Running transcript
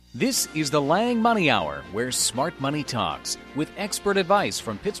This is the Lang Money Hour, where smart money talks, with expert advice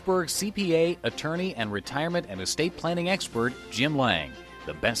from Pittsburgh's CPA, attorney, and retirement and estate planning expert, Jim Lang,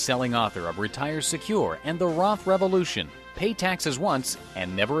 the best-selling author of Retire Secure and The Roth Revolution, Pay Taxes Once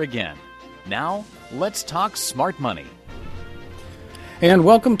and Never Again. Now, let's talk smart money. And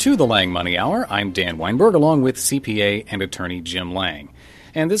welcome to the Lang Money Hour. I'm Dan Weinberg, along with CPA and attorney Jim Lang.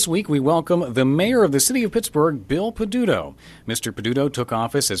 And this week we welcome the mayor of the city of Pittsburgh, Bill Peduto. Mr. Peduto took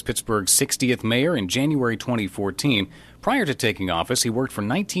office as Pittsburgh's 60th mayor in January 2014. Prior to taking office, he worked for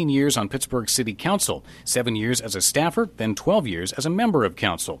 19 years on Pittsburgh City Council, 7 years as a staffer, then 12 years as a member of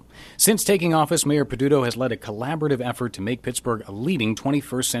council. Since taking office, Mayor Peduto has led a collaborative effort to make Pittsburgh a leading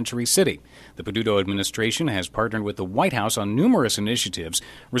 21st century city. The Peduto administration has partnered with the White House on numerous initiatives,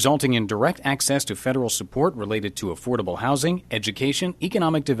 resulting in direct access to federal support related to affordable housing, education,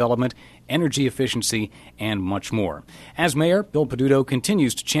 economic development, energy efficiency, and much more. As mayor, Bill Peduto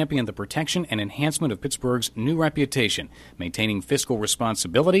continues to champion the protection and enhancement of Pittsburgh's new reputation, maintaining fiscal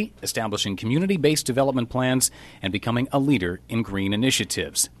responsibility, establishing community-based development plans, and becoming a leader in green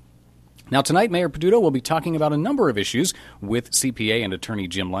initiatives. Now, tonight, Mayor Peduto will be talking about a number of issues with CPA and attorney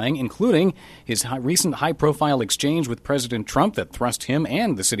Jim Lang, including his recent high-profile exchange with President Trump that thrust him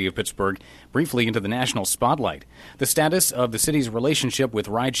and the city of Pittsburgh briefly into the national spotlight, the status of the city's relationship with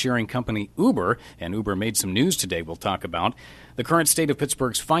ride-sharing company Uber, and Uber made some news today we'll talk about, the current state of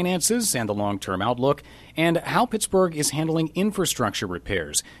Pittsburgh's finances and the long-term outlook, and how Pittsburgh is handling infrastructure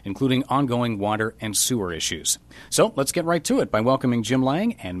repairs, including ongoing water and sewer issues. So let's get right to it by welcoming Jim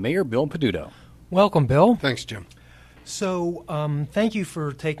Lang and Mayor Bill Peduto. Welcome, Bill. Thanks, Jim. So thank you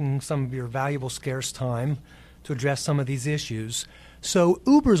for taking some of your valuable, scarce time to address some of these issues. So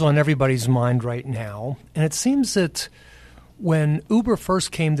Uber's on everybody's mind right now, and it seems that when Uber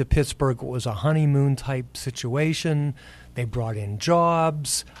first came to Pittsburgh, it was a honeymoon-type situation. They brought in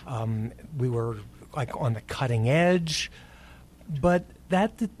jobs. We were like on the cutting edge. But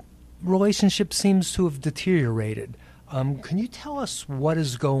that relationship seems to have deteriorated. Can you tell us what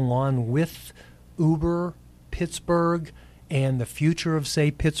is going on with Uber, Pittsburgh, and the future of,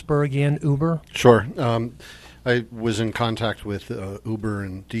 say, Pittsburgh and Uber? Sure. I was in contact with Uber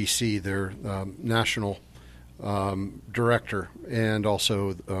in D.C., their national director, and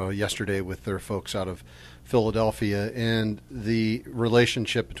also yesterday with their folks out of Philadelphia, and the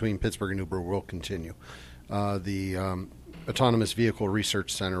relationship between Pittsburgh and Uber will continue. The Autonomous Vehicle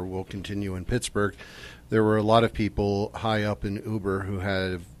Research Center will continue in Pittsburgh. There were a lot of people high up in Uber who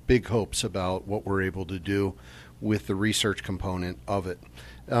had big hopes about what we're able to do with the research component of it.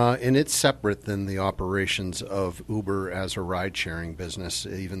 And it's separate than the operations of Uber as a ride-sharing business,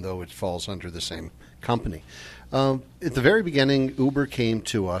 even though it falls under the same company. At the very beginning, Uber came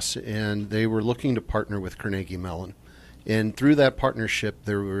to us, and they were looking to partner with Carnegie Mellon. And through that partnership,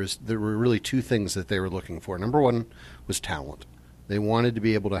 there were really two things that they were looking for. Number one was talent. They wanted to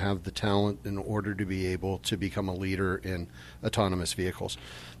be able to have the talent in order to be able to become a leader in autonomous vehicles.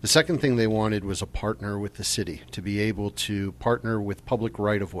 The second thing they wanted was a partner with the city, to be able to partner with public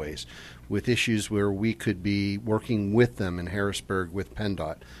right-of-ways, with issues where we could be working with them in Harrisburg with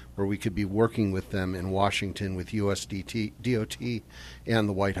PennDOT, where we could be working with them in Washington with USDOT and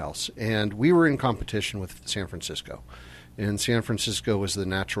the White House. And we were in competition with San Francisco. And San Francisco was the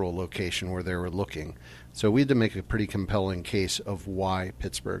natural location where they were looking. So we had to make a pretty compelling case of why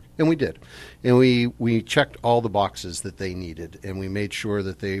Pittsburgh. And we did. And we checked all the boxes that they needed, and we made sure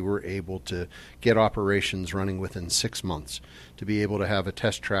that they were able to get operations running within 6 months, to be able to have a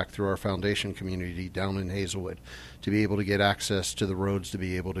test track through our foundation community down in Hazelwood, to be able to get access to the roads to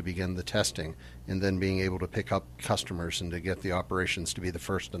be able to begin the testing, and then being able to pick up customers and to get the operations to be the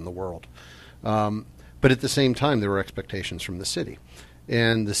first in the world. But at the same time, there were expectations from the city.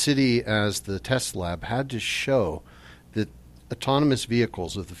 And the city, as the test lab, had to show that autonomous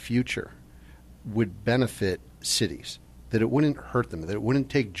vehicles of the future would benefit cities, that it wouldn't hurt them, that it wouldn't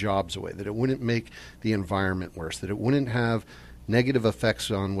take jobs away, that it wouldn't make the environment worse, that it wouldn't have negative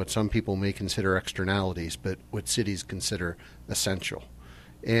effects on what some people may consider externalities, but what cities consider essential.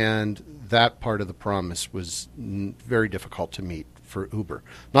 And that part of the promise was very difficult to meet for Uber.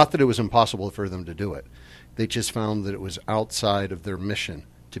 Not that it was impossible for them to do it. They just found that it was outside of their mission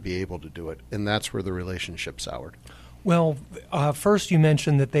to be able to do it, and that's where the relationship soured. Well, first you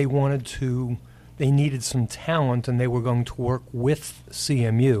mentioned that they needed some talent, and they were going to work with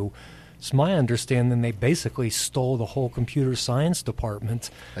CMU. it's my understanding they basically stole the whole computer science department.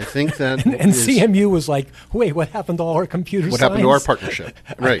 I think that and CMU was like, wait, what happened to all our computer science? What happened to our partnership?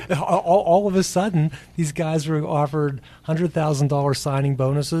 Right. All of a sudden, these guys were offered $100,000 signing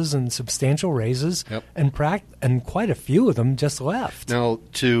bonuses and substantial raises, Yep. and quite a few of them just left. Now,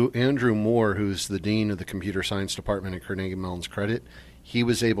 to Andrew Moore, who's the dean of the computer science department at Carnegie Mellon's credit, he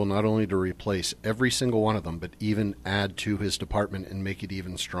was able not only to replace every single one of them, but even add to his department and make it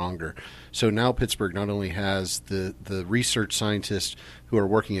even stronger. So now Pittsburgh not only has the research scientists who are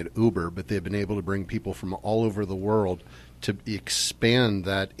working at Uber, but they've been able to bring people from all over the world to expand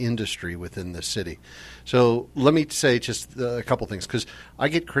that industry within the city. So let me say just a couple things, because I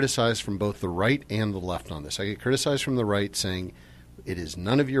get criticized from both the right and the left on this. I get criticized from the right saying it is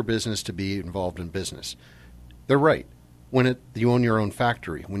none of your business to be involved in business. They're right. When you own your own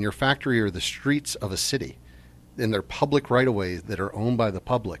factory, when your factory are the streets of a city, and they're public right-of-ways that are owned by the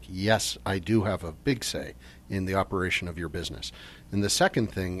public, yes, I do have a big say in the operation of your business. And the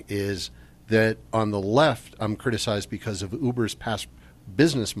second thing is that on the left, I'm criticized because of Uber's past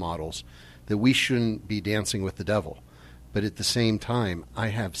business models, that we shouldn't be dancing with the devil. But at the same time, I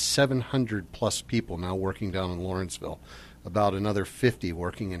have 700 plus people now working down in Lawrenceville, about another 50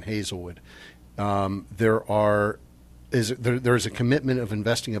 working in Hazelwood. There's a commitment of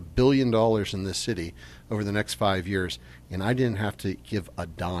investing $1 billion in this city over the next 5 years, and I didn't have to give a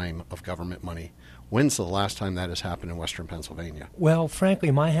dime of government money. When's the last time that has happened in Western Pennsylvania? Well,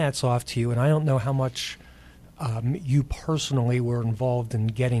 frankly, my hat's off to you, and I don't know how much you personally were involved in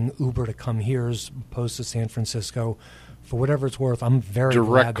getting Uber to come here as opposed to San Francisco. For whatever it's worth, I'm very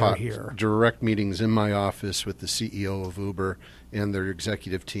glad they're here. Direct meetings in my office with the CEO of Uber and their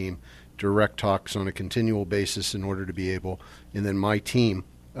executive team, direct talks on a continual basis in order to be able, and then my team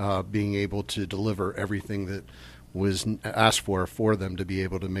being able to deliver everything that was asked for them to be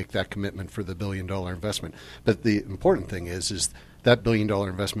able to make that commitment for the $1 billion investment. But the important thing is that $1 billion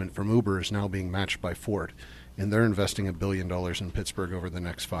investment from Uber is now being matched by Ford, and they're investing $1 billion in Pittsburgh over the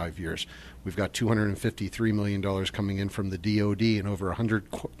next 5 years. We've got $253 million coming in from the DOD and over 100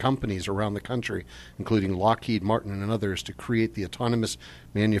 companies around the country, including Lockheed Martin and others, to create the Autonomous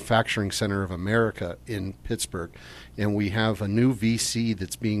Manufacturing Center of America in Pittsburgh. And we have a new VC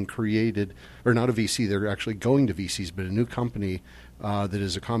that's being created, or not a VC, they're actually going to VCs, but a new company that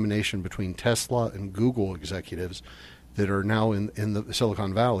is a combination between Tesla and Google executives that are now in the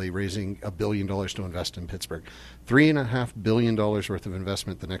Silicon Valley raising $1 billion to invest in Pittsburgh. $3.5 billion worth of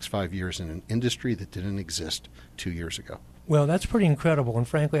investment the next 5 years in an industry that didn't exist 2 years ago. Well, that's pretty incredible, and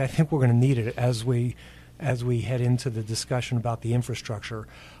frankly, I think we're going to need it as we head into the discussion about the infrastructure.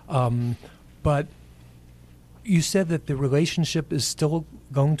 But you said that the relationship is still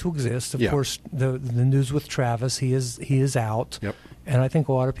going to exist. Of course, the news with Travis, he is out. Yep. And I think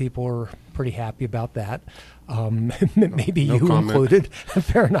a lot of people are pretty happy about that. Maybe no you comment. included.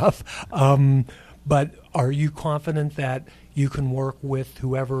 Fair enough. But are you confident that you can work with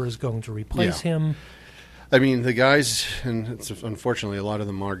whoever is going to replace him? I mean, the guys, and unfortunately a lot of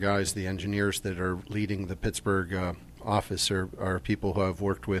them are guys, the engineers that are leading the Pittsburgh office are people who I've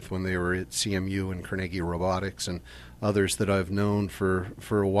worked with when they were at CMU and Carnegie Robotics and others that I've known for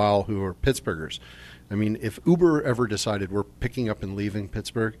a while who are Pittsburghers. I mean, if Uber ever decided we're picking up and leaving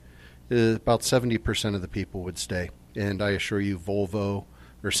Pittsburgh, about 70% of the people would stay. And I assure you Volvo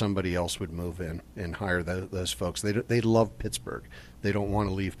or somebody else would move in and hire those folks. They love Pittsburgh. They don't want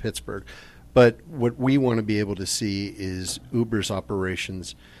to leave Pittsburgh. But what we want to be able to see is Uber's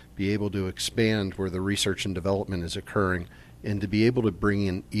operations be able to expand where the research and development is occurring, and to be able to bring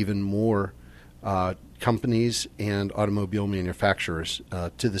in even more companies and automobile manufacturers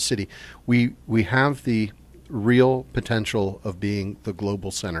to the city. We have the real potential of being the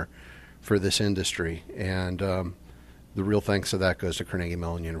global center for this industry, and the real thanks of that goes to Carnegie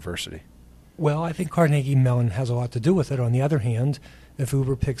Mellon University. Well, I think Carnegie Mellon has a lot to do with it. On the other hand, if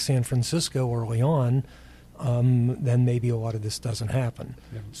Uber picks San Francisco early on, then maybe a lot of this doesn't happen.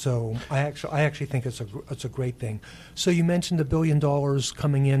 Yeah. So I actually think it's a great thing. So you mentioned $1 billion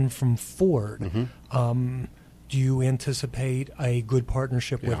coming in from Ford. Mm-hmm. Do you anticipate a good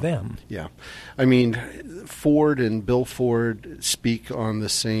partnership with them? Yeah. I mean, Ford and Bill Ford speak on the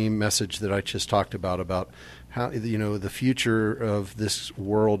same message that I just talked about how, the future of this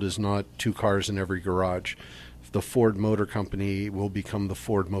world is not two cars in every garage. The Ford Motor Company will become the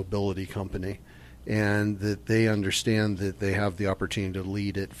Ford Mobility Company, and that they understand that they have the opportunity to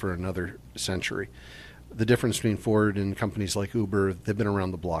lead it for another century. The difference between Ford and companies like Uber, they've been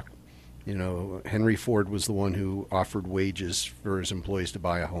around the block. Henry Ford was the one who offered wages for his employees to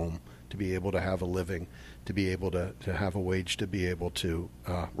buy a home to be able to have a living, to be able to have a wage, to be able to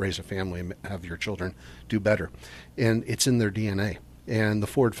raise a family and have your children do better. And it's in their DNA. And the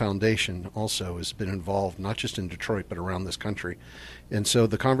Ford Foundation also has been involved, not just in Detroit, but around this country. And so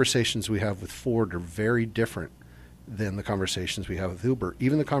the conversations we have with Ford are very different than the conversations we have with Uber.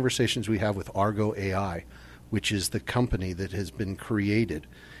 Even the conversations we have with Argo AI, which is the company that has been created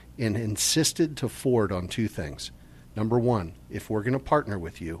and insisted to Ford on two things. Number one, if we're going to partner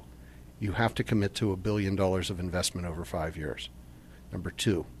with you, you have to commit to $1 billion of investment over 5 years. Number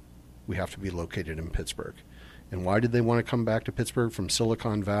two, we have to be located in Pittsburgh. And why did they want to come back to Pittsburgh from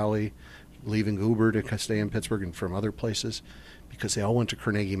Silicon Valley, leaving Uber to stay in Pittsburgh and from other places? Because they all went to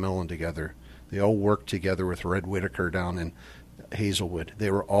Carnegie Mellon together. They all worked together with Red Whitaker down in Hazelwood. They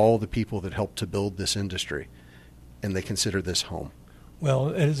were all the people that helped to build this industry, and they consider this home. Well,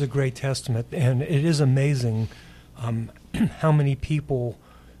 it is a great testament, and it is amazing how many people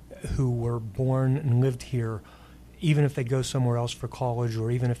who were born and lived here, even if they go somewhere else for college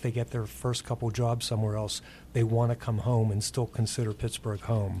or even if they get their first couple jobs somewhere else, they want to come home and still consider Pittsburgh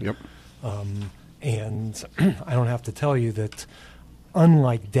home. Yep. And I don't have to tell you that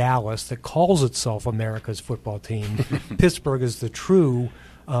unlike Dallas, that calls itself America's football team, Pittsburgh is the true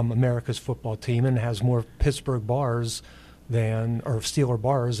America's football team and has more Pittsburgh bars or Steeler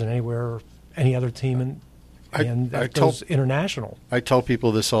bars than any other team that goes international. I tell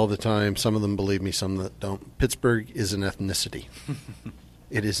people this all the time. Some of them believe me, some that don't. Pittsburgh is an ethnicity.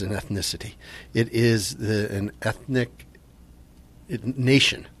 It is an ethnicity. It is an ethnic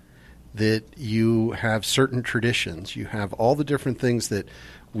nation that you have certain traditions. You have all the different things that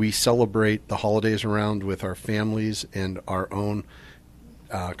we celebrate the holidays around with our families and our own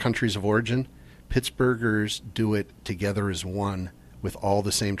countries of origin. Pittsburghers do it together as one with all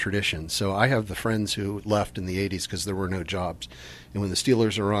the same traditions. So I have the friends who left in the 80s because there were no jobs. And when the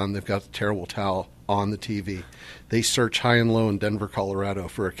Steelers are on, they've got the terrible towel on the TV. They search high and low in Denver, Colorado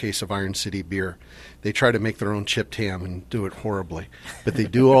for a case of Iron City beer. They try to make their own chipped ham and do it horribly. But they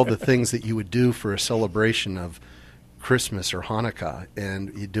do all the things that you would do for a celebration of Christmas or Hanukkah,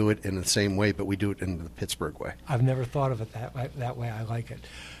 and you do it in the same way, but we do it in the Pittsburgh way. I've never thought of it that way. I like it.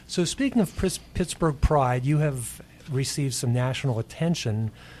 So speaking of Pittsburgh pride, you have received some national attention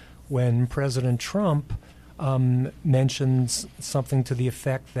when President Trump mentions something to the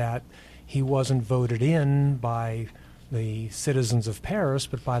effect that he wasn't voted in by the citizens of Paris,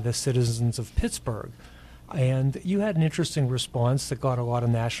 but by the citizens of Pittsburgh. And you had an interesting response that got a lot of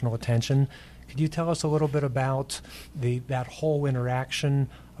national attention. Could you tell us a little bit about that whole interaction,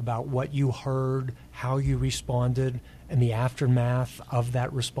 about what you heard, how you responded, and the aftermath of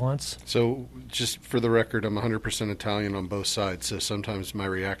that response? So just for the record, I'm 100% Italian on both sides, so sometimes my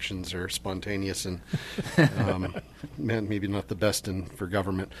reactions are spontaneous and maybe not the best for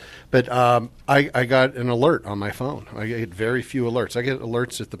government. But I got an alert on my phone. I get very few alerts. I get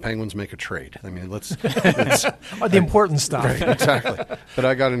alerts if the Penguins make a trade. I mean, let's the important stuff. Right, exactly. But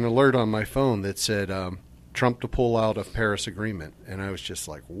I got an alert on my phone that said Trump to pull out of Paris Agreement. And I was just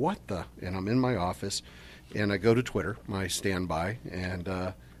like, what the? And I'm in my office. And I go to Twitter, my standby, and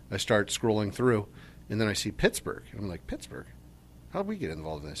I start scrolling through, and then I see Pittsburgh. And I'm like, Pittsburgh? How did we get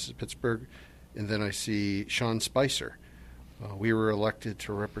involved in this? Is Pittsburgh? And then I see Sean Spicer. We were elected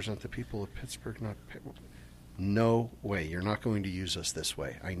to represent the people of Pittsburgh, not Pittsburgh. No way. You're not going to use us this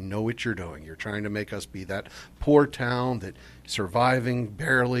way. I know what you're doing. You're trying to make us be that poor town that's surviving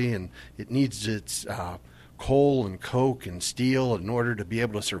barely, and it needs its coal and coke and steel in order to be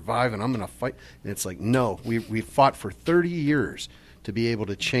able to survive, and I'm going to fight. And it's like, no, we fought for 30 years to be able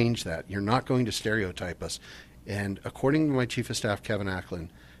to change that. You're not going to stereotype us. And according to my chief of staff, Kevin Acklin,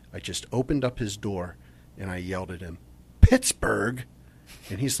 I just opened up his door and I yelled at him, Pittsburgh?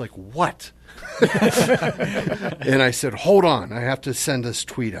 And he's like, what? And I said, hold on, I have to send this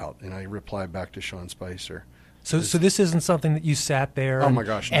tweet out. And I replied back to Sean Spicer. So this isn't something that you sat there my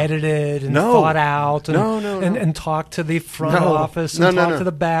gosh, no. edited and thought out and talked to the front office and talked to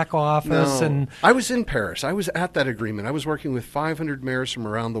the back office. And I was in Paris. I was at that agreement. I was working with 500 mayors from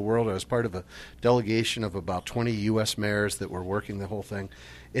around the world. I was part of a delegation of about 20 U.S. mayors that were working the whole thing.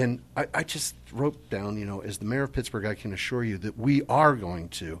 And I just wrote down, as the mayor of Pittsburgh, I can assure you that we are going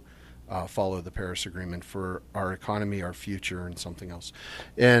to follow the Paris Agreement for our economy, our future, and something else.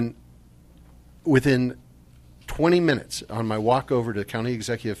 And within 20 minutes on my walk over to County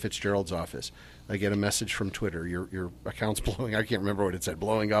Executive Fitzgerald's office, I get a message from Twitter. Your account's blowing. I can't remember what it said.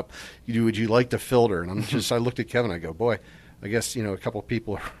 Blowing up. Would you like to filter? And I looked at Kevin. I go, boy, I guess a couple of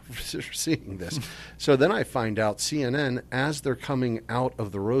people are seeing this. So then I find out CNN, as they're coming out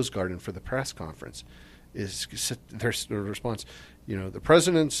of the Rose Garden for the press conference, their response the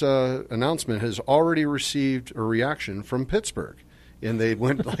president's announcement has already received a reaction from Pittsburgh. And they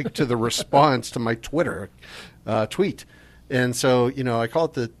went to the response to my Twitter tweet. And so, I call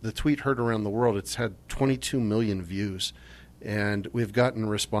it the tweet heard around the world. It's had 22 million views. And we've gotten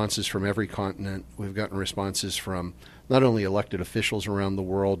responses from every continent. We've gotten responses from not only elected officials around the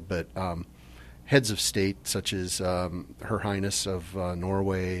world, but heads of state, such as Her Highness of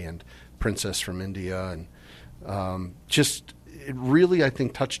Norway and Princess from India. And it really, I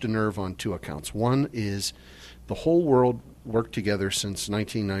think, touched a nerve on two accounts. One is the whole world worked together since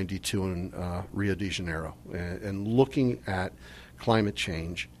 1992 in Rio de Janeiro and looking at climate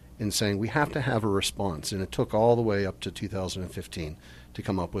change and saying we have to have a response. And it took all the way up to 2015 to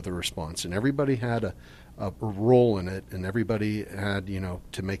come up with a response. And everybody had a role in it, and everybody had,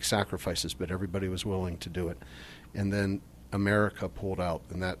 to make sacrifices, but everybody was willing to do it. And then America pulled out,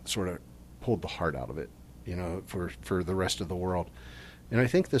 and that sort of pulled the heart out of it, for the rest of the world. And I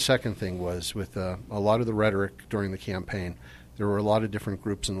think the second thing was with a lot of the rhetoric during the campaign, there were a lot of different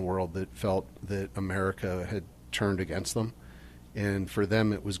groups in the world that felt that America had turned against them. And for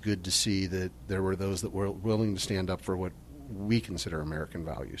them, it was good to see that there were those that were willing to stand up for what we consider American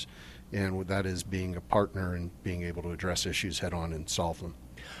values. And that is being a partner and being able to address issues head on and solve them.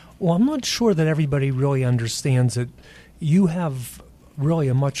 Well, I'm not sure that everybody really understands that you have really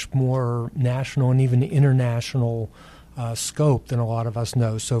a much more national and even international scope than a lot of us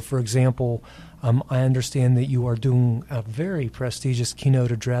know. So, for example, I understand that you are doing a very prestigious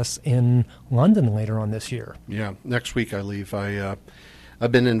keynote address in London later on this year. Yeah, next week I leave.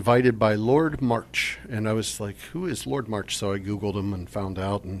 I've been invited by Lord March, and I was like, who is Lord March? So I Googled him and found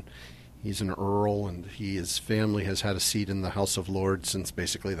out, and he's an earl, and his family has had a seat in the House of Lords since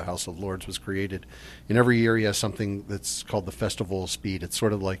basically the House of Lords was created. And every year he has something that's called the Festival of Speed. It's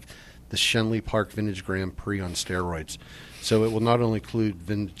sort of like the Shenley Park Vintage Grand Prix on steroids. So it will not only include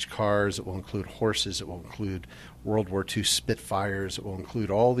vintage cars, it will include horses, it will include World War II Spitfires, it will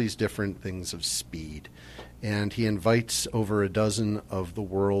include all these different things of speed. And he invites over a dozen of the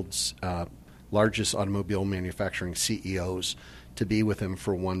world's largest automobile manufacturing CEOs to be with him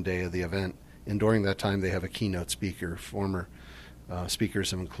for one day of the event. And during that time, they have a keynote speaker. Former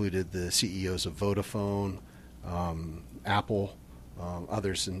speakers have included the CEOs of Vodafone, Apple,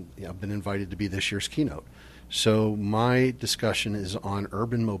 others, and I've been invited to be this year's keynote. So my discussion is on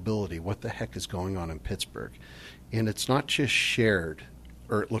urban mobility. What the heck is going on in Pittsburgh? And it's not just shared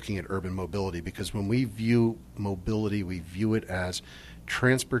or looking at urban mobility, because when we view mobility, we view it as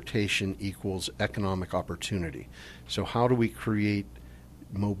transportation equals economic opportunity. So how do we create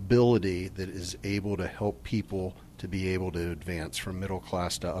mobility that is able to help people to be able to advance from middle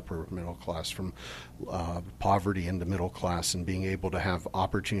class to upper middle class, from poverty into middle class, and being able to have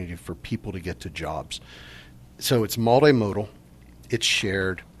opportunity for people to get to jobs. So it's multimodal, it's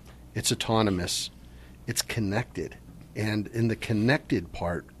shared, it's autonomous, it's connected. And in the connected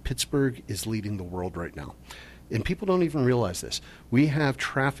part, Pittsburgh is leading the world right now. And people don't even realize this. We have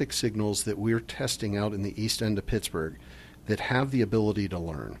traffic signals that we're testing out in the east end of Pittsburgh that have the ability to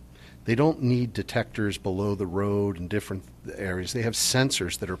learn. They don't need detectors below the road in different areas. They have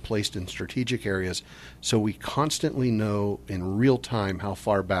sensors that are placed in strategic areas, so we constantly know in real time how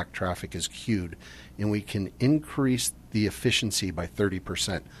far back traffic is queued, and we can increase the efficiency by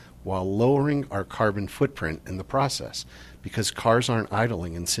 30% while lowering our carbon footprint in the process, because cars aren't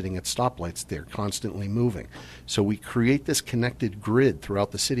idling and sitting at stoplights. They're constantly moving. So we create this connected grid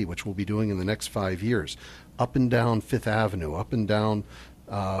throughout the city, which we'll be doing in the next 5 years, up and down Fifth Avenue, up and down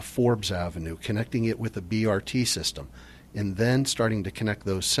Forbes Avenue, connecting it with a BRT system, and then starting to connect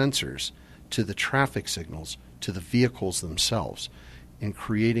those sensors to the traffic signals, to the vehicles themselves, and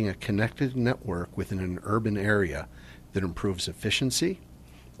creating a connected network within an urban area that improves efficiency,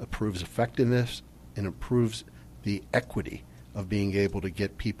 improves effectiveness, and improves the equity of being able to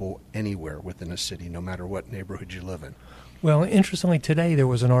get people anywhere within a city, no matter what neighborhood you live in. Well, interestingly, today there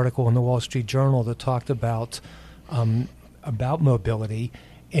was an article in the Wall Street Journal that talked about mobility,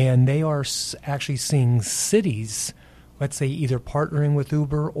 and they are actually seeing cities, let's say, either partnering with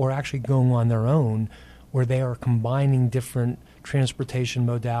Uber or actually going on their own, where they are combining different transportation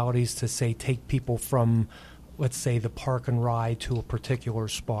modalities to, say, take people from, let's say, the park and ride to a particular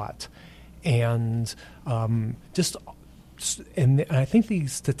spot. And and I think the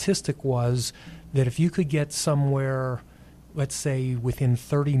statistic was that if you could get somewhere, let's say, within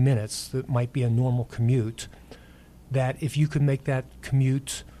 30 minutes, that might be a normal commute, that if you could make that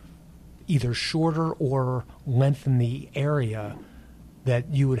commute either shorter or lengthen the area,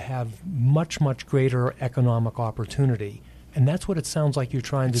 that you would have much, much greater economic opportunity. And that's what it sounds like you're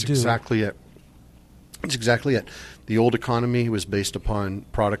trying to do. Exactly it. That's exactly it. The old economy was based upon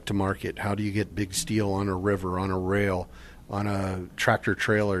product to market. How do you get big steel on a river, on a rail, on a tractor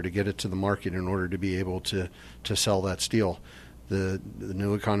trailer to get it to the market in order to be able to sell that steel? The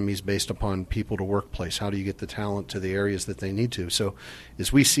new economy is based upon people to workplace. How do you get the talent to the areas that they need to? So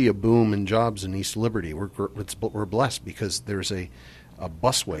as we see a boom in jobs in East Liberty, we're blessed because there's a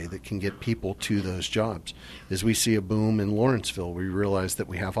busway that can get people to those jobs. As we see a boom in Lawrenceville, we realize that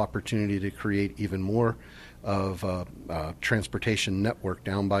we have opportunity to create even more of a transportation network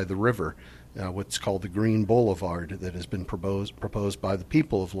down by the river, what's called the Green Boulevard, that has been proposed by the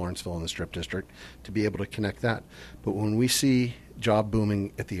people of Lawrenceville and the Strip District to be able to connect that. But when we see job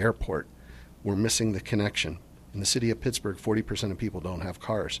booming at the airport, we're missing the connection. In the city of Pittsburgh, 40% of people don't have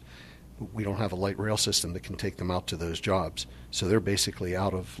cars. We don't have a light rail system that can take them out to those jobs. So they're basically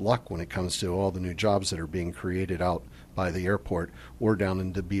out of luck when it comes to all the new jobs that are being created out by the airport or down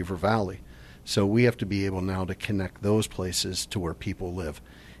into Beaver Valley. So we have to be able now to connect those places to where people live.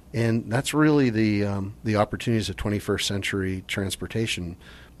 And that's really the opportunities of 21st century transportation.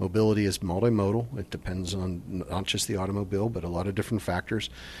 Mobility is multimodal. It depends on not just the automobile, but a lot of different factors.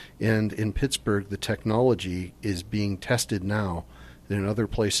 And in Pittsburgh, the technology is being tested now that in other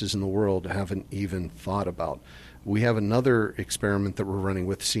places in the world haven't even thought about. We have another experiment that we're running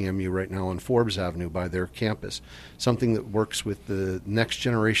with CMU right now on Forbes Avenue by their campus, something that works with the next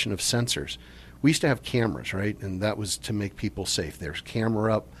generation of sensors. We used to have cameras, right? And that was to make people safe. There's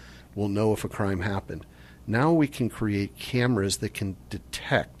camera up, we'll know if a crime happened. Now we can create cameras that can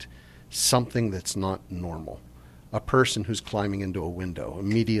detect something that's not normal. A person who's climbing into a window,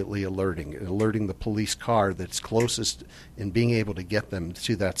 immediately alerting the police car that's closest and being able to get them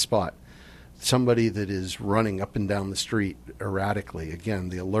to that spot. Somebody that is running up and down the street erratically, again,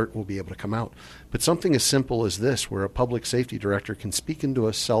 the alert will be able to come out. But something as simple as this, where a public safety director can speak into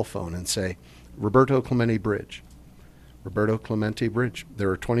a cell phone and say, Roberto Clemente Bridge, there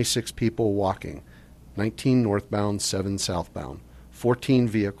are 26 people walking, 19 northbound, 7 southbound, 14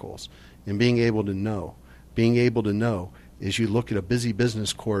 vehicles, and being able to know is you look at a busy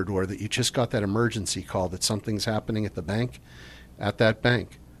business corridor that you just got that emergency call that something's happening at the bank. At that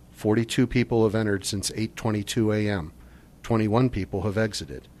bank, 42 people have entered since 8:22 a.m. 21 people have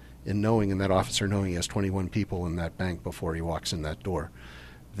exited. And that officer knowing he has 21 people in that bank before he walks in that door.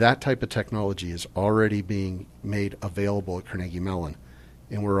 That type of technology is already being made available at Carnegie Mellon,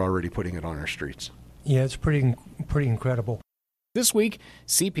 and we're already putting it on our streets. Yeah, it's pretty incredible. This week,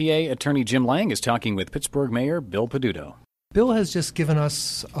 CPA attorney Jim Lang is talking with Pittsburgh Mayor Bill Peduto. Bill has just given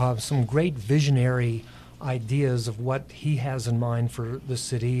us some great visionary ideas of what he has in mind for the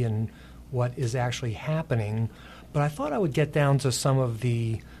city and what is actually happening. But I thought I would get down to some of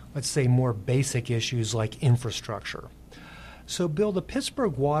the, let's say, more basic issues like infrastructure. So, Bill, the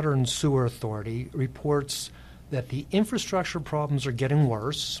Pittsburgh Water and Sewer Authority reports that the infrastructure problems are getting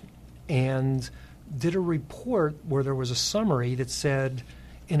worse and did a report where there was a summary that said,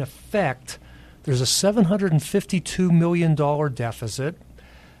 in effect, there's a $752 million deficit.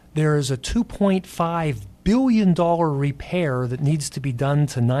 There is a $2.5 billion repair that needs to be done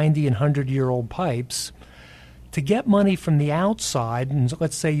to 90 and 100-year-old pipes. To get money from the outside, and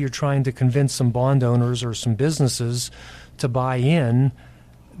let's say you're trying to convince some bond owners or some businesses to buy in,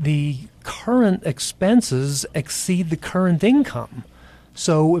 the current expenses exceed the current income.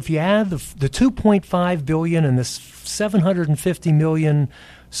 So if you add the $2.5 billion and the $750 million,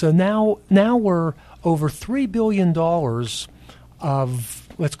 so now we're over $3 billion of,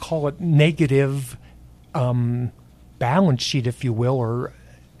 let's call it negative balance sheet, if you will, or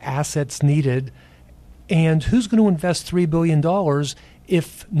assets needed. And who's going to invest $3 billion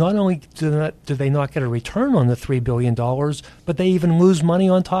if not only do they not get a return on the $3 billion, but they even lose money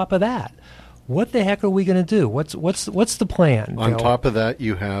on top of that? What the heck are we going to do? What's the plan, Bill? On top of that,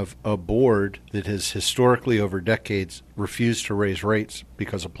 you have a board that has historically over decades refused to raise rates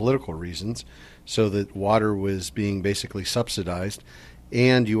because of political reasons, so that water was being basically subsidized.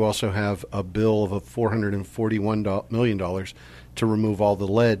 And you also have a bill of $441 million to remove all the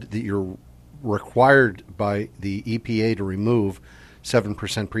lead that you're required by the EPA to remove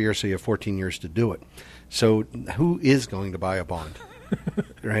 7% per year, so you have 14 years to do it. So who is going to buy a bond?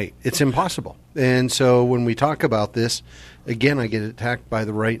 Right. It's impossible. And so when we talk about this, again, I get attacked by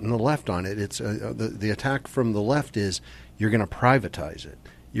the right and the left on it. It's the attack from the left is you're going to privatize it.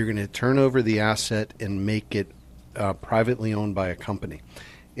 You're going to turn over the asset and make it privately owned by a company.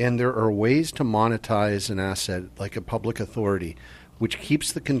 And there are ways to monetize an asset like a public authority, which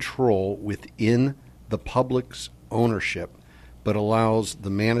keeps the control within the public's ownership, but allows the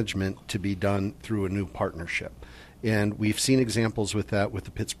management to be done through a new partnership. And we've seen examples with that with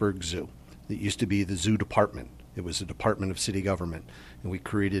the Pittsburgh Zoo. that used to be the zoo department. It was a department of city government. And we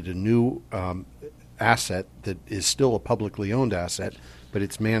created a new asset that is still a publicly owned asset, but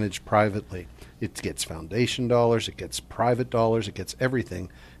it's managed privately. It gets foundation dollars, it gets private dollars, it gets everything.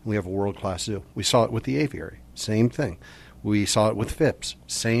 And we have a world-class zoo. We saw it with the aviary, same thing. We saw it with Phipps,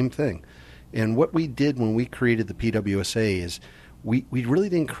 same thing. And what we did when we created the PWSA is we really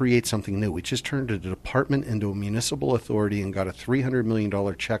didn't create something new. We just turned a department into a municipal authority and got a $300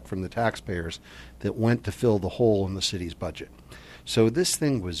 million check from the taxpayers that went to fill the hole in the city's budget. So this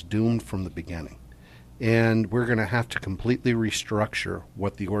thing was doomed from the beginning. And we're going to have to completely restructure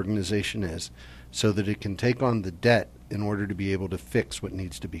what the organization is so that it can take on the debt in order to be able to fix what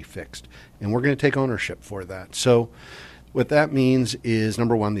needs to be fixed. And we're going to take ownership for that. So what that means is,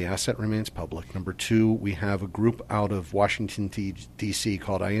 number one, the asset remains public. Number two, we have a group out of Washington, D.C.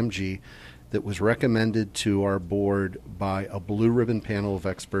 called IMG that was recommended to our board by a blue ribbon panel of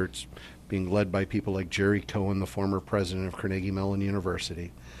experts being led by people like Jerry Cohen, the former president of Carnegie Mellon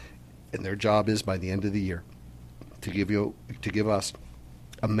University. And their job is, by the end of the year, to give us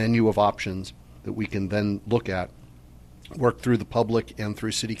a menu of options that we can then look at, work through the public and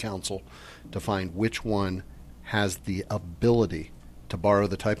through city council to find which one has the ability to borrow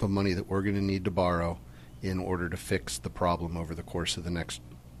the type of money that we're going to need to borrow in order to fix the problem over the course of the next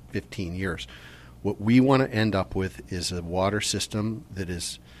 15 years. What we want to end up with is a water system that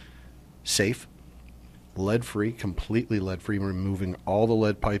is safe, lead-free, completely lead-free, removing all the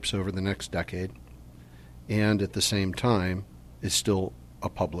lead pipes over the next decade, and at the same time is still a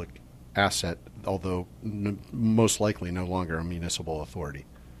public asset, although most likely no longer a municipal authority.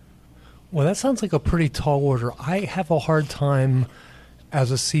 Well, that sounds like a pretty tall order. I have a hard time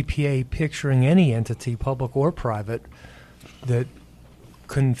as a CPA picturing any entity, public or private, that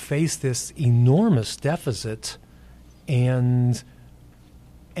can face this enormous deficit and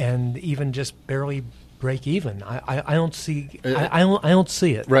even just barely break even. I don't see I don't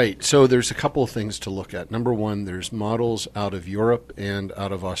see it. Right. So there's a couple of things to look at. Number one, there's models out of Europe and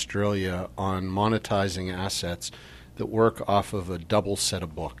out of Australia on monetizing assets that work off of a double set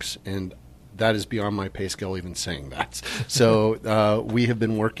of books, and that is beyond my pay scale even saying that. So we have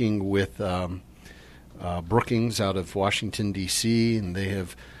been working with Brookings out of Washington, D.C., and they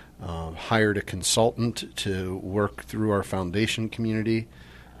have hired a consultant to work through our foundation community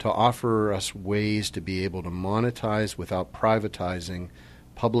to offer us ways to be able to monetize without privatizing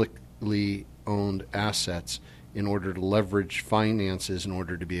publicly owned assets in order to leverage finances in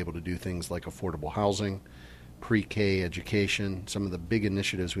order to be able to do things like affordable housing, pre-K education, some of the big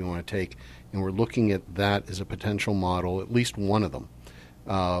initiatives we want to take, and we're looking at that as a potential model, at least one of them,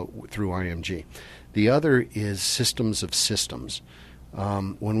 through IMG. The other is systems of systems.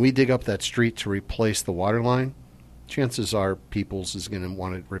 When we dig up that street to replace the water line, chances are Peoples is going to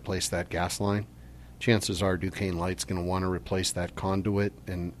want to replace that gas line. Chances are Duquesne Light's going to want to replace that conduit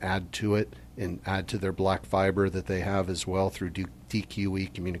and add to it and add to their black fiber that they have as well through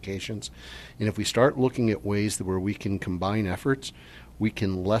DQE communications. And if we start looking at ways where we can combine efforts, we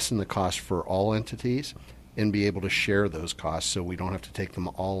can lessen the cost for all entities and be able to share those costs so we don't have to take them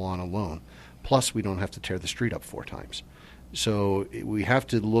all on alone. Plus, we don't have to tear the street up 4 times. So we have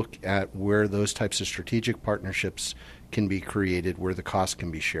to look at where those types of strategic partnerships can be created, where the cost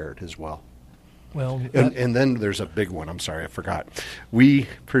can be shared as well. Well, and then there's a big one. I'm sorry, I forgot. We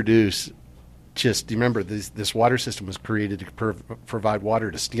produce do you remember this water system was created to provide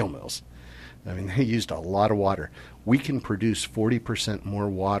water to steel mills. I mean, they used a lot of water. We can produce 40% more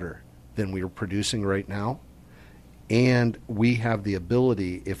water than we are producing right now. And we have the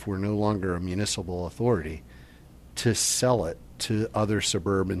ability, if we're no longer a municipal authority, to sell it to other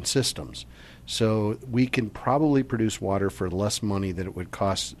suburban systems. So we can probably produce water for less money than it would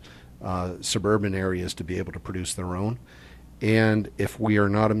cost suburban areas to be able to produce their own. And if we are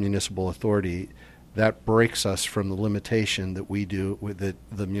not a municipal authority, that breaks us from the limitation that we do with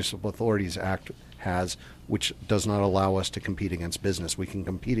the Municipal Authorities Act has, which does not allow us to compete against business. We can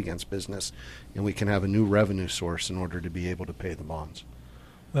compete against business, and we can have a new revenue source in order to be able to pay the bonds.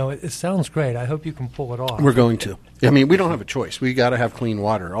 Well, it sounds great. I hope you can pull it off. We're going to. I mean, we don't have a choice. We got to have clean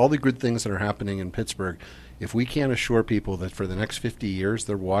water. All the good things that are happening in Pittsburgh, if we can't assure people that for the next 50 years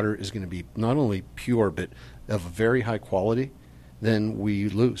their water is going to be not only pure but of very high quality, then we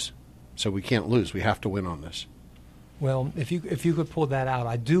lose. So we can't lose. We have to win on this. Well, if you could pull that out,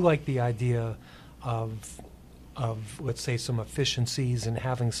 I do like the idea of let's say some efficiencies and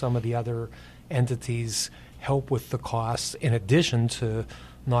having some of the other entities help with the costs in addition to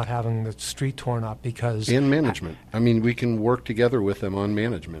not having the street torn up because... And management. I mean, we can work together with them on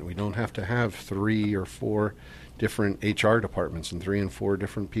management. We don't have to have 3 or 4 different HR departments and 3 and 4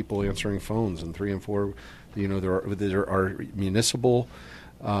 different people answering phones and 3 and 4, there are municipal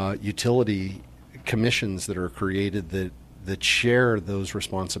utility commissions that are created that share those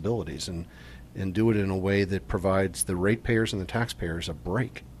responsibilities and do it in a way that provides the ratepayers and the taxpayers a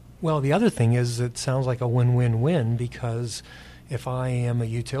break. Well, the other thing is it sounds like a win-win-win, because if I am a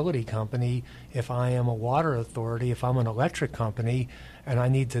utility company, if I am a water authority, if I'm an electric company, and I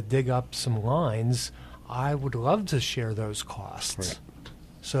need to dig up some lines, I would love to share those costs. Right.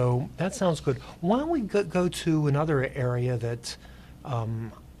 So that sounds good. Why don't we go to another area that,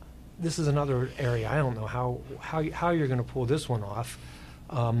 this is another area, I don't know how you're going to pull this one off.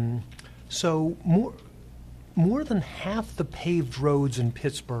 So more than half the paved roads in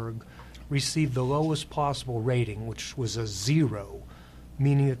Pittsburgh received the lowest possible rating, which was a 0,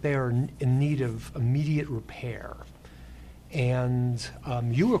 meaning that they are in need of immediate repair. And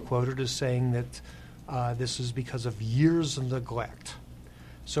you were quoted as saying that this is because of years of neglect.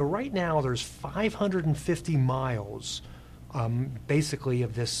 So right now there's 550 miles basically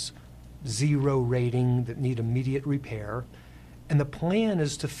of this 0 rating that need immediate repair. And the plan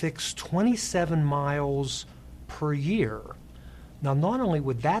is to fix 27 miles per year. Now, not only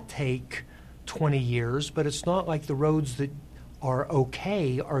would that take 20 years, but it's not like the roads that are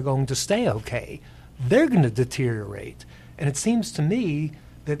okay are going to stay okay. They're going to deteriorate. And it seems to me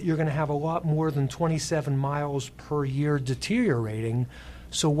that you're going to have a lot more than 27 miles per year deteriorating.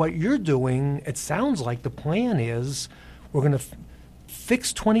 So what you're doing, it sounds like the plan is we're going to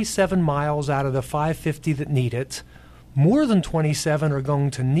fix 27 miles out of the 550 that need it. More than 27 are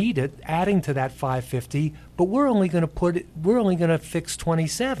going to need it, adding to that 550, but we're only going to fix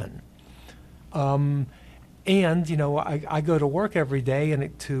 27. And I go to work every day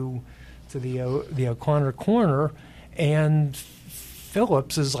and to the O'Connor Corner, and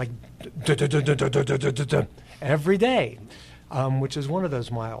Phillips is like every day, which is one of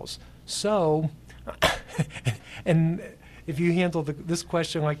those miles. So, and if you handle this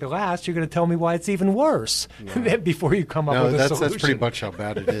question like the last, you're going to tell me why it's even worse before you come up with a solution. That's pretty much how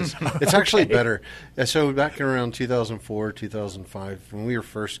bad it is. It's actually better. So back in around 2004, 2005, when we were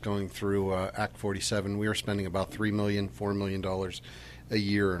first going through Act 47, we were spending about $4 million a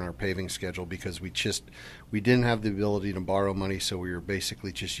year in our paving schedule because we didn't have the ability to borrow money, so we were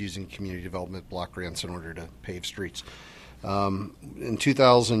basically just using community development block grants in order to pave streets. In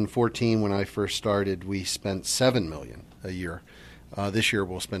 2014, when I first started, we spent $7 million a year. This year,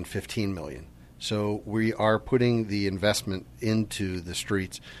 we'll spend $15 million. So we are putting the investment into the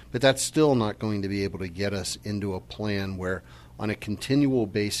streets, but that's still not going to be able to get us into a plan where, on a continual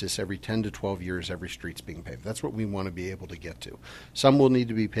basis, every 10 to 12 years, every street's being paved. That's what we want to be able to get to. Some will need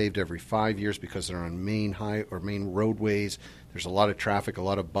to be paved every 5 years because they're on main roadways. There's a lot of traffic, a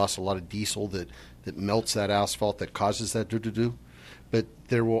lot of bus, a lot of diesel that melts that asphalt, that causes that do-do-do. But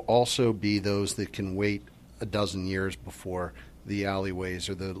there will also be those that can wait a dozen years before the alleyways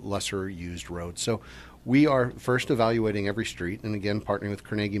or the lesser used roads. So we are first evaluating every street, and again, partnering with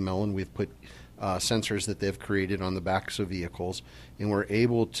Carnegie Mellon, we've put sensors that they've created on the backs of vehicles, and we're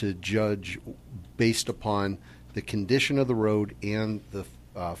able to judge based upon the condition of the road and the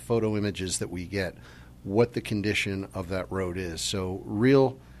photo images that we get what the condition of that road is. So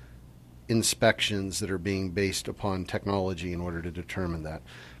real inspections that are being based upon technology in order to determine that.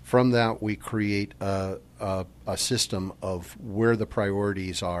 From that, we create a system of where the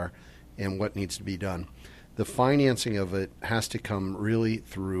priorities are and what needs to be done. The financing of it has to come really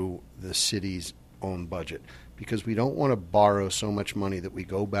through the city's own budget, because we don't want to borrow so much money that we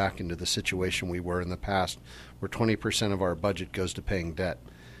go back into the situation we were in the past where 20% of our budget goes to paying debt.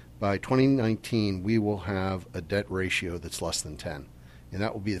 By 2019, we will have a debt ratio that's less than 10, and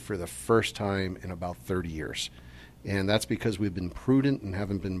that will be for the first time in about 30 years. And that's because we've been prudent and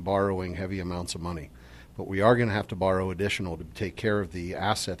haven't been borrowing heavy amounts of money. But we are going to have to borrow additional to take care of the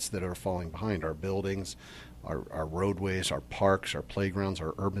assets that are falling behind, our buildings, our roadways, our parks, our playgrounds,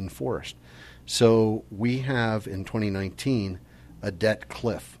 our urban forest. So we have in 2019 a debt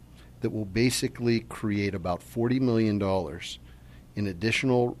cliff that will basically create about $40 million in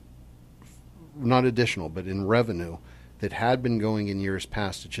additional, not additional, but in revenue that had been going in years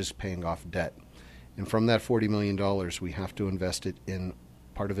past to just paying off debt. And from that $40 million, we have to invest it in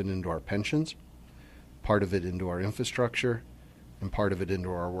part of it into our pensions, part of it into our infrastructure, and part of it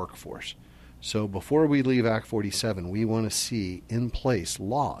into our workforce. So before we leave Act 47, we want to see in place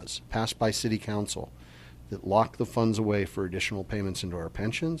laws passed by City Council that lock the funds away for additional payments into our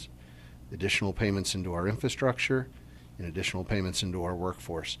pensions, additional payments into our infrastructure, and additional payments into our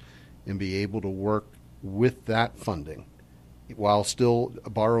workforce, and be able to work with that funding while still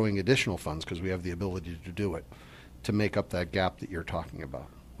borrowing additional funds because we have the ability to do it. to make up that gap that you're talking about.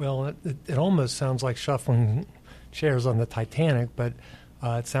 Well, it almost sounds like shuffling chairs on the Titanic, but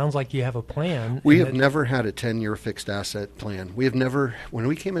it sounds like you have a plan. We have never had a 10-year fixed asset plan. We have never, when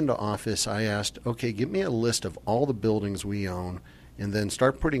we came into office, I asked, okay, give me a list of all the buildings we own and then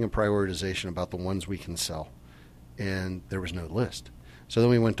start putting a prioritization about the ones we can sell. And there was no list. So then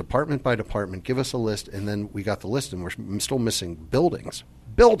we went department by department, give us a list, and then we got the list, and we're still missing buildings,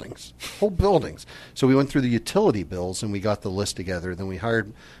 whole buildings. So we went through the utility bills, and we got the list together. Then we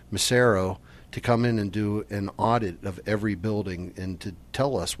hired Macero to come in and do an audit of every building and to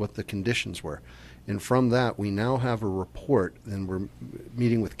tell us what the conditions were. And from that, we now have a report, and we're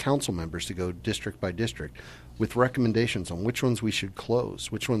meeting with council members to go district by district with recommendations on which ones we should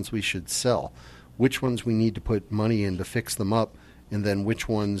close, which ones we should sell, which ones we need to put money in to fix them up, and then which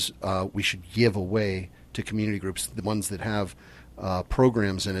ones we should give away to community groups, the ones that have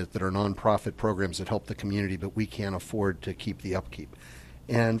programs in it that are nonprofit programs that help the community, but we can't afford to keep the upkeep.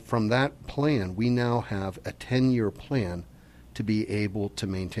 And from that plan, we now have a 10-year plan to be able to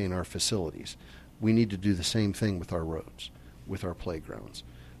maintain our facilities. We need to do the same thing with our roads, with our playgrounds,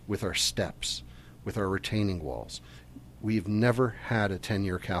 with our steps, with our retaining walls. We've never had a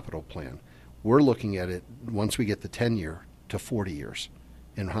 10-year capital plan. We're looking at it, once we get the 10-year, to 40 years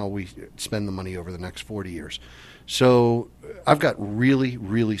and how we spend the money over the next 40 years. So I've got really,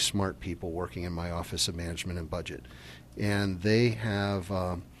 really smart people working in my Office of Management and Budget. And they have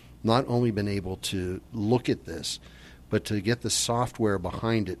not only been able to look at this, but to get the software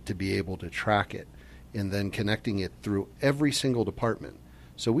behind it to be able to track it and then connecting it through every single department.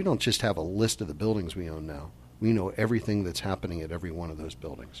 So we don't just have a list of the buildings we own now. We know everything that's happening at every one of those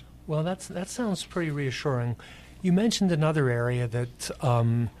buildings. Well, that sounds pretty reassuring. You mentioned another area that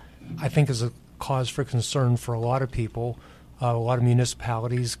I think is a cause for concern for a lot of people, a lot of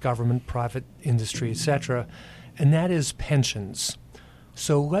municipalities, government, private industry, etc., and that is pensions.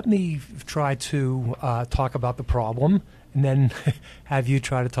 So let me try to talk about the problem and then have you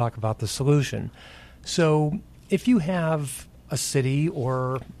try to talk about the solution. So if you have a city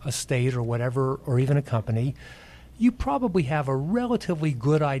or a state or whatever, or even a company, you probably have a relatively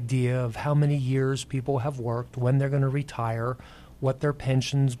good idea of how many years people have worked, when they're going to retire, what their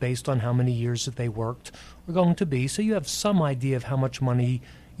pensions based on how many years that they worked are going to be. So you have some idea of how much money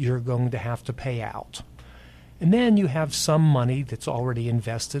you're going to have to pay out. And then you have some money that's already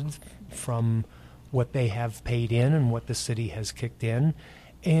invested from what they have paid in and what the city has kicked in.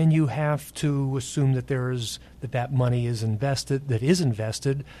 And you have to assume that that money is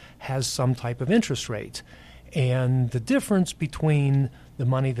invested has some type of interest rate. And the difference between the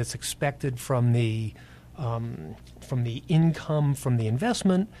money that's expected from the income from the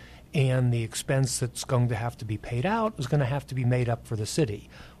investment and the expense that's going to have to be paid out is going to have to be made up for the city.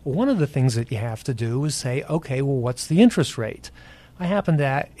 Well, one of the things that you have to do is say, okay, well, what's the interest rate? I happened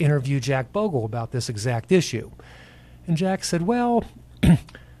to interview Jack Bogle about this exact issue. And Jack said, well,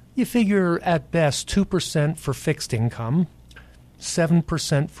 you figure at best 2% for fixed income,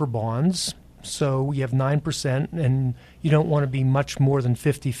 7% for bonds. So you have 9%, and you don't want to be much more than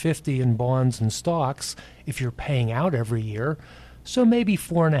 50-50 in bonds and stocks if you're paying out every year. So maybe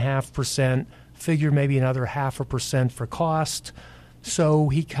 4.5%, figure maybe another 0.5% for cost. So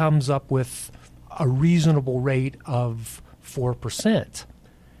he comes up with a reasonable rate of 4%.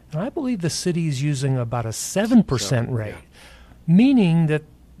 And I believe the city is using about a 7% rate, meaning that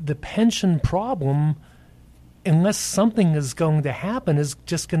the pension problem, unless something is going to happen, is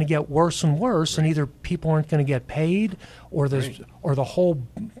just going to get worse and worse, and either people aren't going to get paid or the whole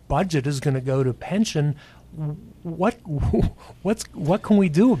budget is going to go to pension. What can we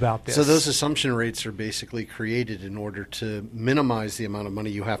do about this? So those assumption rates are basically created in order to minimize the amount of money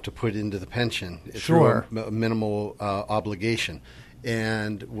you have to put into the pension through a minimal obligation.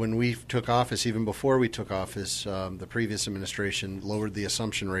 And when we took office, even before we took office, the previous administration lowered the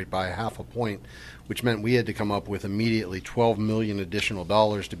assumption rate by 0.5 point, which meant we had to come up with immediately $12 million additional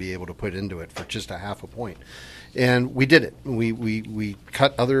dollars to be able to put into it for just 0.5 point. And we did it. We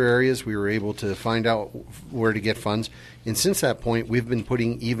cut other areas. We were able to find out where to get funds. And since that point, we've been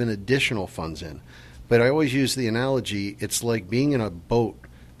putting even additional funds in. But I always use the analogy, it's like being in a boat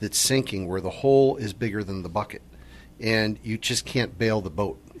that's sinking where the hole is bigger than the bucket. And you just can't bail the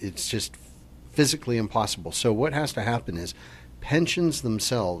boat. It's just physically impossible. So what has to happen is pensions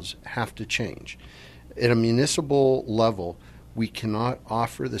themselves have to change. At a municipal level, we cannot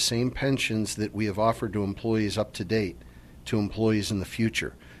offer the same pensions that we have offered to employees up to date to employees in the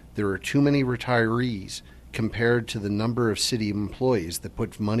future. There are too many retirees compared to the number of city employees that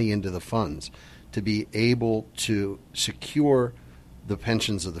put money into the funds to be able to secure the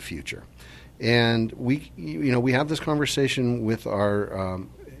pensions of the future. And we have this conversation with our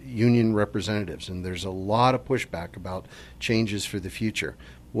union representatives, and there's a lot of pushback about changes for the future.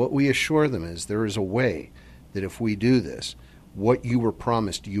 What we assure them is there is a way that if we do this, what you were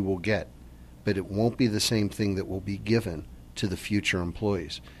promised you will get, but it won't be the same thing that will be given to the future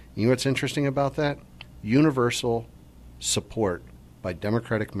employees. You know what's interesting about that? Universal support by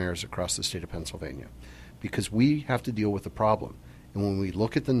Democratic mayors across the state of Pennsylvania, because we have to deal with the problem. And when we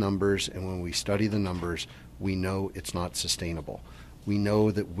look at the numbers and when we study the numbers, we know it's not sustainable. We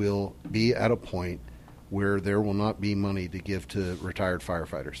know that we'll be at a point where there will not be money to give to retired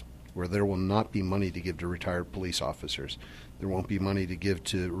firefighters, where there will not be money to give to retired police officers. There won't be money to give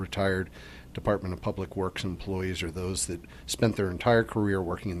to retired Department of Public Works employees or those that spent their entire career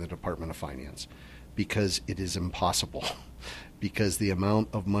working in the Department of Finance, because it is impossible, because the amount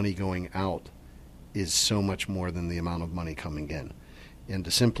of money going out is so much more than the amount of money coming in. And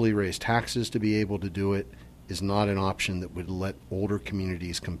to simply raise taxes to be able to do it is not an option that would let older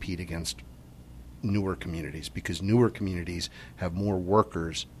communities compete against newer communities, because newer communities have more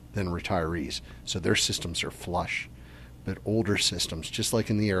workers than retirees, so their systems are flush. But older systems, just like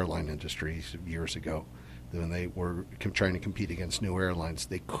in the airline industry years ago, when they were trying to compete against new airlines,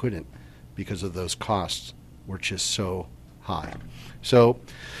 they couldn't because of those costs were just so high. So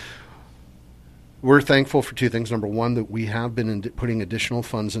we're thankful for two things. Number one, that we have been putting additional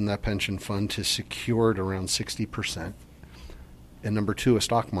funds in that pension fund to secure it around 60%. And number two, a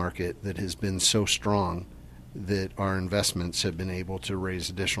stock market that has been so strong that our investments have been able to raise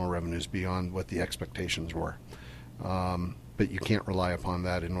additional revenues beyond what the expectations were. But you can't rely upon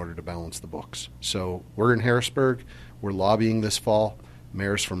that in order to balance the books. So we're in Harrisburg. We're lobbying this fall.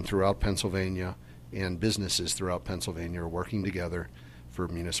 Mayors from throughout Pennsylvania and businesses throughout Pennsylvania are working together for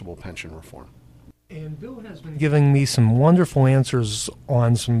municipal pension reform. And Bill has been giving me some wonderful answers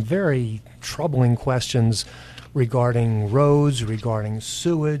on some very troubling questions regarding roads, regarding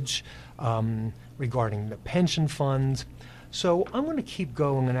sewage, regarding the pension fund. So I'm going to keep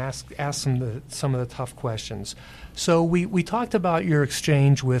going and ask some of the tough questions. So we talked about your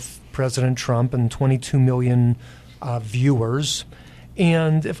exchange with President Trump and 22 million viewers.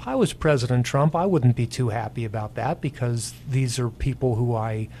 And if I was President Trump, I wouldn't be too happy about that, because these are people who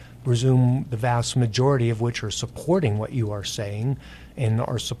I presume the vast majority of which are supporting what you are saying and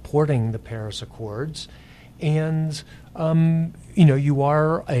are supporting the Paris Accords. And, you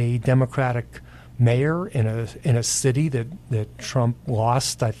are a Democratic mayor in a city that Trump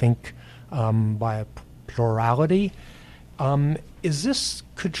lost, I think, by a plurality.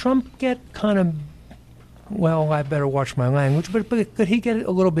 Could Trump get kind of, well, I better watch my language, but could he get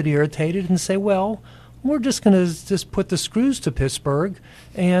a little bit irritated and say, well, we're just going to just put the screws to Pittsburgh,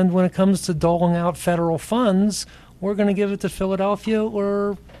 and when it comes to doling out federal funds, we're going to give it to Philadelphia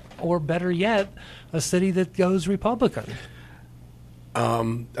or better yet, a city that goes Republican?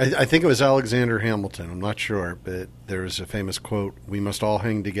 I think it was Alexander Hamilton. I'm not sure, but there's a famous quote, "We must all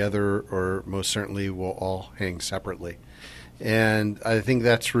hang together, or most certainly we'll all hang separately." And I think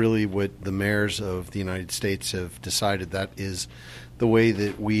that's really what the mayors of the United States have decided. That is the way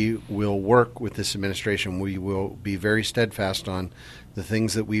that we will work with this administration. We will be very steadfast on the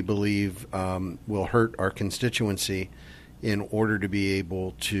things that we believe will hurt our constituency in order to be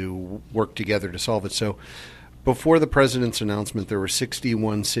able to work together to solve it. So before the president's announcement, there were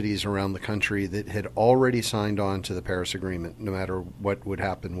 61 cities around the country that had already signed on to the Paris Agreement, no matter what would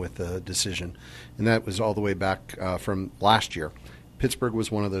happen with the decision. And that was all the way back from last year. Pittsburgh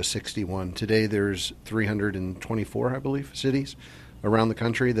was one of those 61. Today there's 324, I believe, cities around the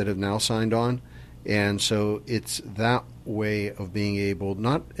country that have now signed on. And so it's that way of being able,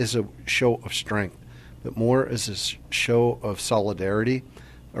 not as a show of strength, but more as a show of solidarity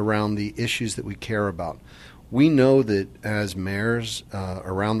around the issues that we care about. We know that as mayors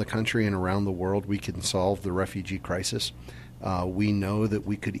around the country and around the world, we can solve the refugee crisis. We know that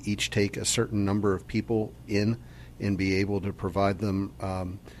we could each take a certain number of people in and be able to provide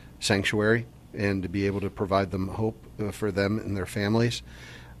them sanctuary and to be able to provide them hope for them and their families.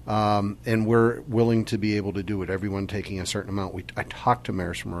 And we're willing to be able to do it, everyone taking a certain amount. I talk to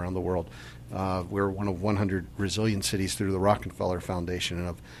mayors from around the world. We're one of 100 resilient cities through the Rockefeller Foundation, and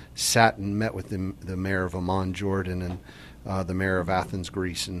I've sat and met with the mayor of Amman, Jordan, and the mayor of Athens,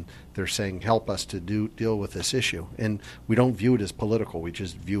 Greece, and they're saying, help us to deal with this issue. And we don't view it as political. We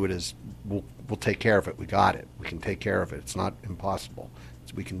just view it as, we'll take care of it. We got it. We can take care of it. It's not impossible.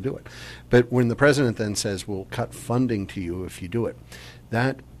 We can do it. But when the president then says, we'll cut funding to you if you do it,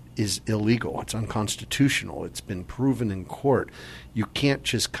 that is illegal. It's unconstitutional. It's been proven in court. You can't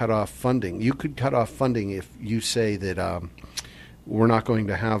just cut off funding. You could cut off funding if you say that We're not going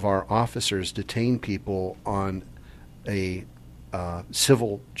to have our officers detain people on a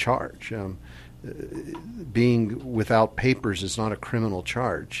civil charge. Being without papers is not a criminal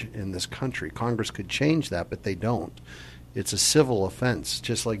charge in this country. Congress could change that, but they don't. It's a civil offense,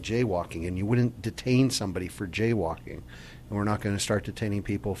 just like jaywalking, and you wouldn't detain somebody for jaywalking. And we're not going to start detaining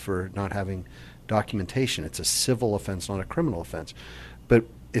people for not having documentation. It's a civil offense, not a criminal offense. But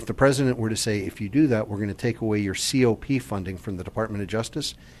if the president were to say, if you do that, we're going to take away your COP funding from the Department of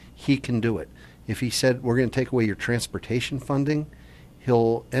Justice, he can do it. If he said, we're going to take away your transportation funding,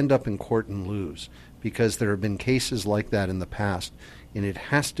 he'll end up in court and lose, because there have been cases like that in the past, and it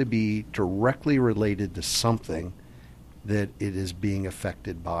has to be directly related to something that it is being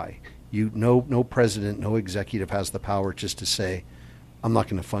affected by. No president, no executive has the power just to say, I'm not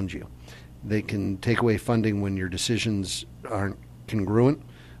going to fund you. They can take away funding when your decisions aren't congruent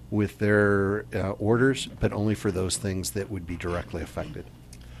with their orders, but only for those things that would be directly affected.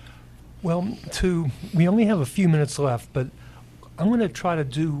 Well, we only have a few minutes left, but I'm going to try to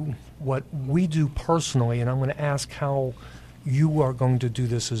do what we do personally, and I'm going to ask how you are going to do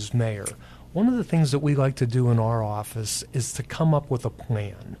this as mayor. One of the things that we like to do in our office is to come up with a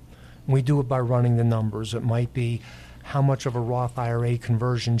plan. We do it by running the numbers. It might be how much of a Roth IRA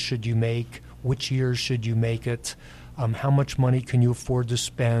conversion should you make, which years should you make it, how much money can you afford to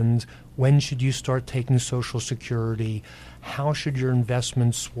spend, when should you start taking Social Security, how should your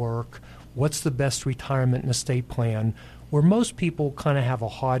investments work, what's the best retirement and estate plan, where most people kind of have a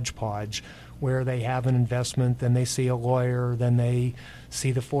hodgepodge where they have an investment, then they see a lawyer, then they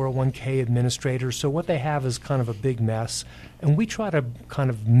see the 401k administrator. So what they have is kind of a big mess. And we try to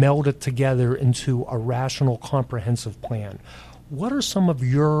kind of meld it together into a rational, comprehensive plan. What are some of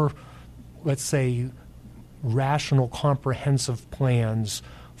your, let's say, rational, comprehensive plans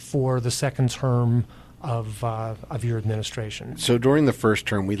for the second term of your administration? So during the first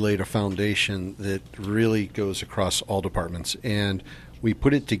term, we laid a foundation that really goes across all departments, and we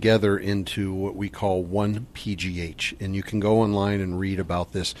put it together into what we call one PGH, and you can go online and read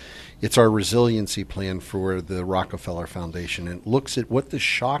about this. It's our resiliency plan for the Rockefeller Foundation, and it looks at what the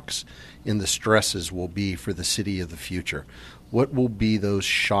shocks and the stresses will be for the city of the future. What will be those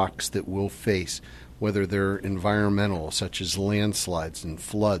shocks that we'll face, whether they're environmental, such as landslides and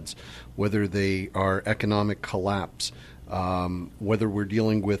floods, whether they are economic collapse, whether we're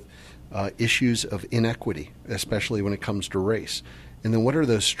dealing with issues of inequity, especially when it comes to race. And then what are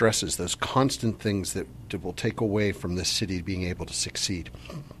those stresses, those constant things that will take away from this city being able to succeed?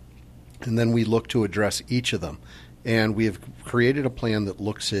 And then we look to address each of them. And we have created a plan that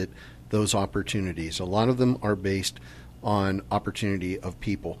looks at those opportunities. A lot of them are based on opportunity of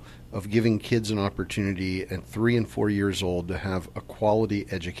people, of giving kids an opportunity at 3 and 4 years old to have a quality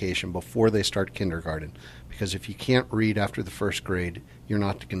education before they start kindergarten. Because if you can't read after the first grade, you're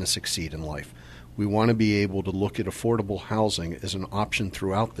not going to succeed in life. We want to be able to look at affordable housing as an option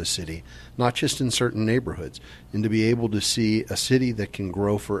throughout the city, not just in certain neighborhoods, and to be able to see a city that can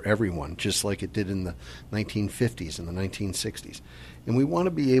grow for everyone, just like it did in the 1950s and the 1960s. And we want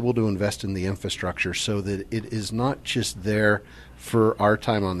to be able to invest in the infrastructure so that it is not just there for our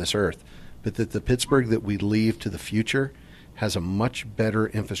time on this earth, but that the Pittsburgh that we leave to the future has a much better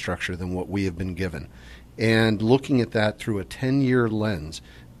infrastructure than what we have been given. And looking at that through a 10-year lens,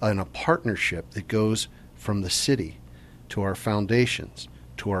 and a partnership that goes from the city to our foundations,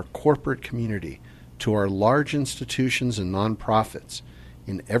 to our corporate community, to our large institutions and nonprofits,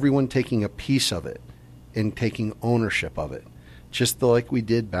 and everyone taking a piece of it and taking ownership of it, just like we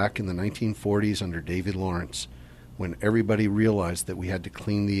did back in the 1940s under David Lawrence, when everybody realized that we had to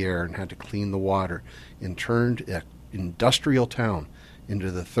clean the air and had to clean the water, and turned an industrial town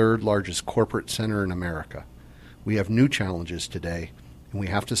into the third largest corporate center in America. We have new challenges today, and we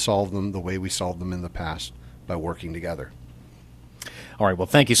have to solve them the way we solved them in the past, by working together. All right, well,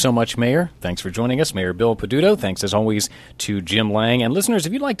 thank you so much, Mayor. Thanks for joining us, Mayor Bill Peduto. Thanks, as always, to Jim Lang. And listeners,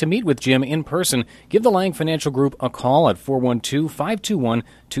 if you'd like to meet with Jim in person, give the Lang Financial Group a call at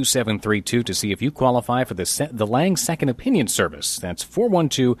 412-521-2732 to see if you qualify for the Lang Second Opinion Service. That's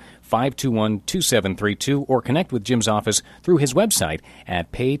 412-521-2732, or connect with Jim's office through his website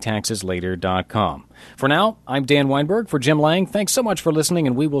at paytaxeslater.com. For now, I'm Dan Weinberg for Jim Lang. Thanks so much for listening,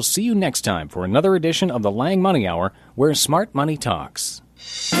 and we will see you next time for another edition of the Lang Money Hour, where smart money talks.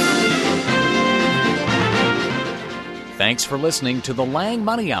 Thanks for listening to the Lang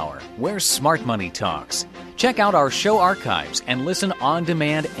Money Hour, where smart money talks. Check out our show archives and listen on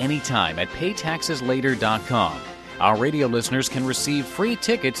demand anytime at paytaxeslater.com. Our radio listeners can receive free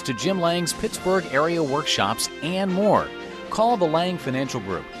tickets to Jim Lang's Pittsburgh area workshops and more. Call the Lang Financial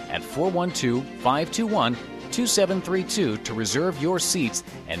Group at 412-521-2732. 2732 to reserve your seats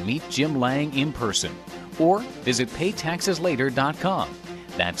and meet Jim Lang in person. Or visit paytaxeslater.com.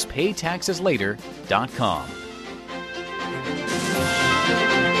 That's paytaxeslater.com.